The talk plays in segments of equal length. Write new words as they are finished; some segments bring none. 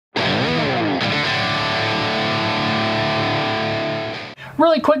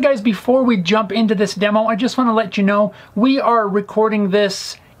Really quick, guys, before we jump into this demo, I just want to let you know we are recording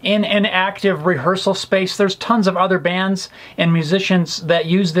this in an active rehearsal space. There's tons of other bands and musicians that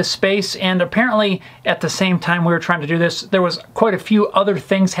use this space, and apparently at the same time we were trying to do this, there was quite a few other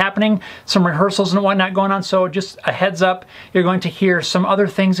things happening, some rehearsals and whatnot going on, so just a heads up, you're going to hear some other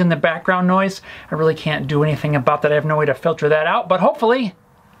things in the background noise. I really can't do anything about that. I have no way to filter that out, but hopefully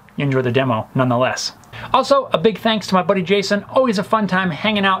you enjoy the demo nonetheless. Also, a big thanks to my buddy Jason. Always a fun time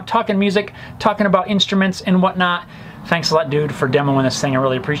hanging out, talking music, talking about instruments and whatnot. Thanks a lot, dude, for demoing this thing. I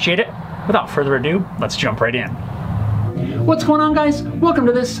really appreciate it. Without further ado, let's jump right in. What's going on, guys? Welcome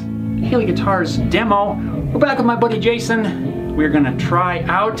to this Hayley Guitars demo. We're back with my buddy Jason. We're gonna try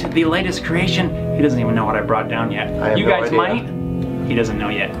out the latest creation. He doesn't even know what I brought down yet. You guys might. He doesn't know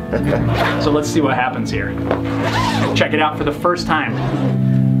yet. So let's see what happens here. Check it out for the first time.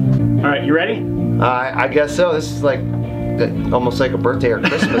 All right, you ready? I guess so. This is like almost like a birthday or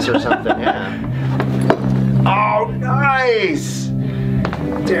Christmas or something. Yeah. Oh, nice!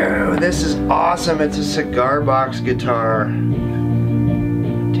 Dude, this is awesome. It's a cigar box guitar.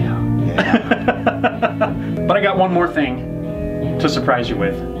 Yeah. But I got one more thing to surprise you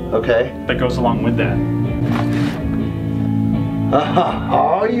with. Okay. That goes along with that.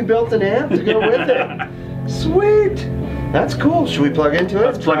 Oh, you built an amp to go with it. Sweet. That's cool. Should we plug into it?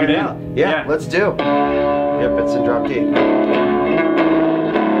 Let's plug it in. Out? Yeah, let's do. Yep, it's in drop key.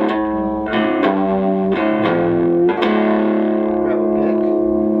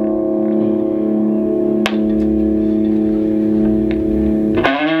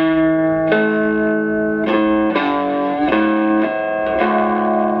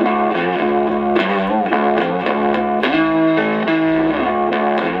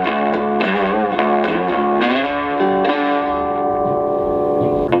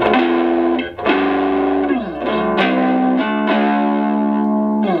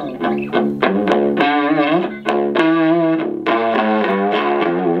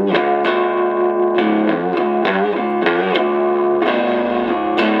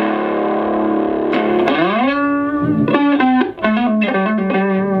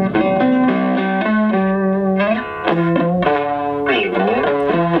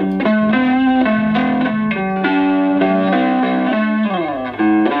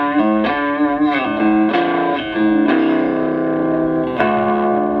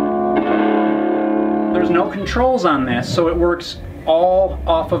 Controls on this, so it works all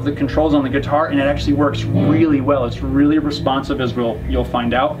off of the controls on the guitar, and it actually works really well. It's really responsive, as you'll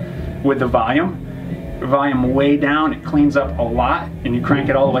find out with the volume. Volume way down, it cleans up a lot, and you crank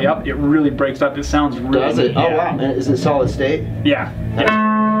it all the way up, it really breaks up. It sounds really Does it? good. Oh wow, is it solid state? Yeah. Yeah.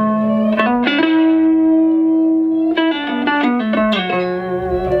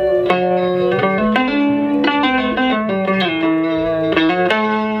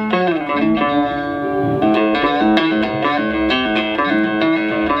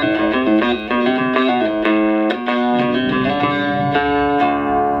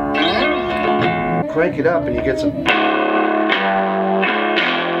 Crank it up and you get some.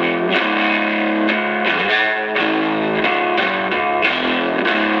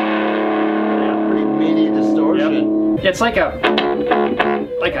 Yeah, pretty meaty distortion. Yep. It's like a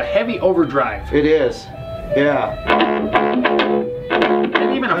heavy overdrive. It is. Yeah.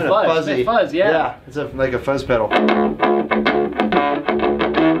 And even a fuzz. Fuzzy. Fuzz, yeah. Yeah, it's like a fuzz pedal.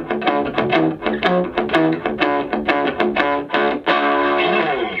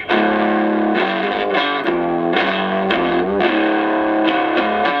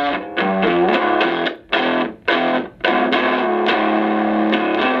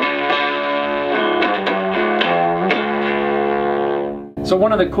 So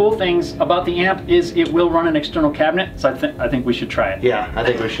one of the cool things about the amp is it will run an external cabinet, so I think we should try it. Yeah, I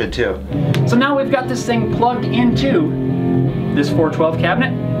think we should too. So now we've got this thing plugged into this 412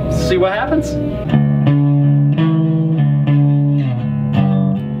 cabinet. See what happens?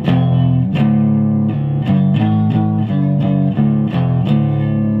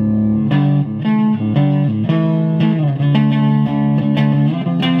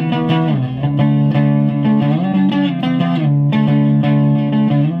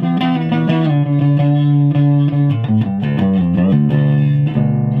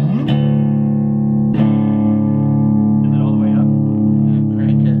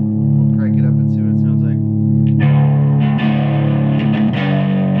 Crank it up and see what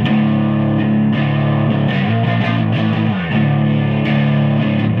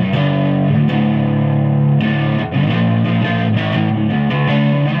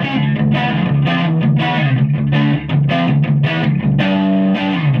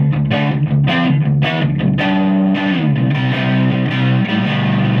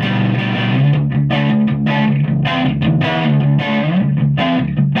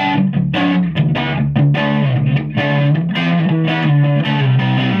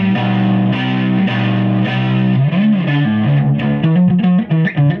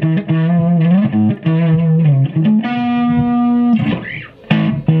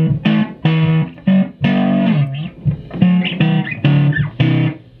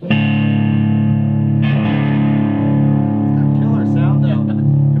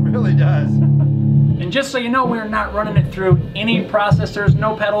And just so you know, we're not running it through any processors,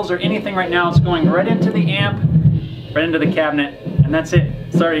 no pedals or anything right now. It's going right into the amp, right into the cabinet, and that's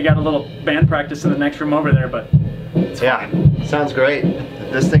it. Sorry you got a little band practice in the next room over there, but it's fine. Sounds great.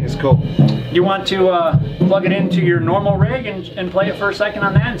 This thing is cool. You want to plug it into your normal rig and play it for a second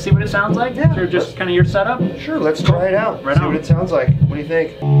on that and see what it sounds like? Yeah. Or just kind of your setup? Sure, let's try it out. Right see on. what it sounds like. What do you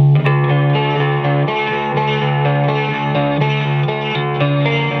think?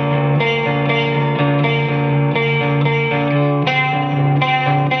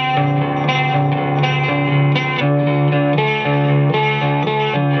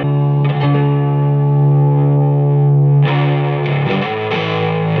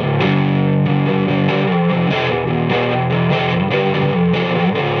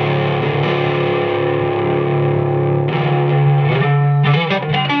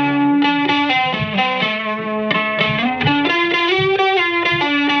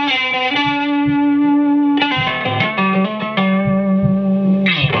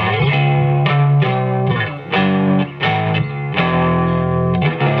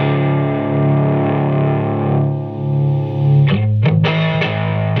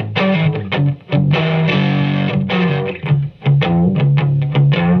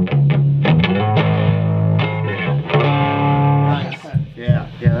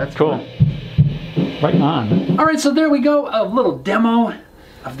 Cool. Right on. All right, so there we go. A little demo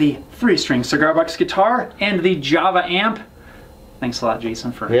of the 3-string Cigar Box guitar and the Java amp. Thanks a lot,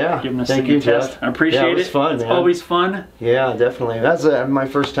 Jason, for giving us the test. I appreciate it. It was fun, It's man. always fun. Yeah, definitely. That's my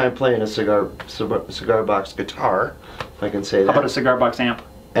first time playing a cigar box guitar, if I can say that. How about a Cigar Box amp?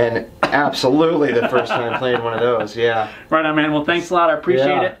 And absolutely the first time playing one of those, yeah. Right on, man. Well, thanks a lot. I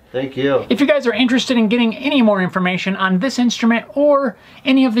appreciate it. Thank you. If you guys are interested in getting any more information on this instrument or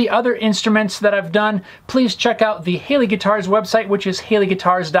any of the other instruments that I've done, please check out the Hayley Guitars website, which is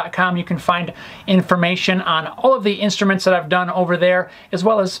hayleyguitars.com. You can find information on all of the instruments that I've done over there, as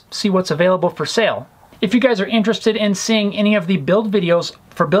well as see what's available for sale. If you guys are interested in seeing any of the build videos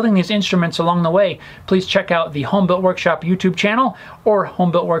for building these instruments along the way, please check out the Home Built Workshop YouTube channel or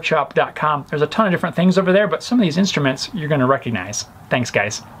homebuiltworkshop.com. There's a ton of different things over there, but some of these instruments you're going to recognize. Thanks,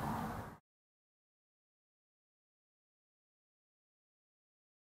 guys.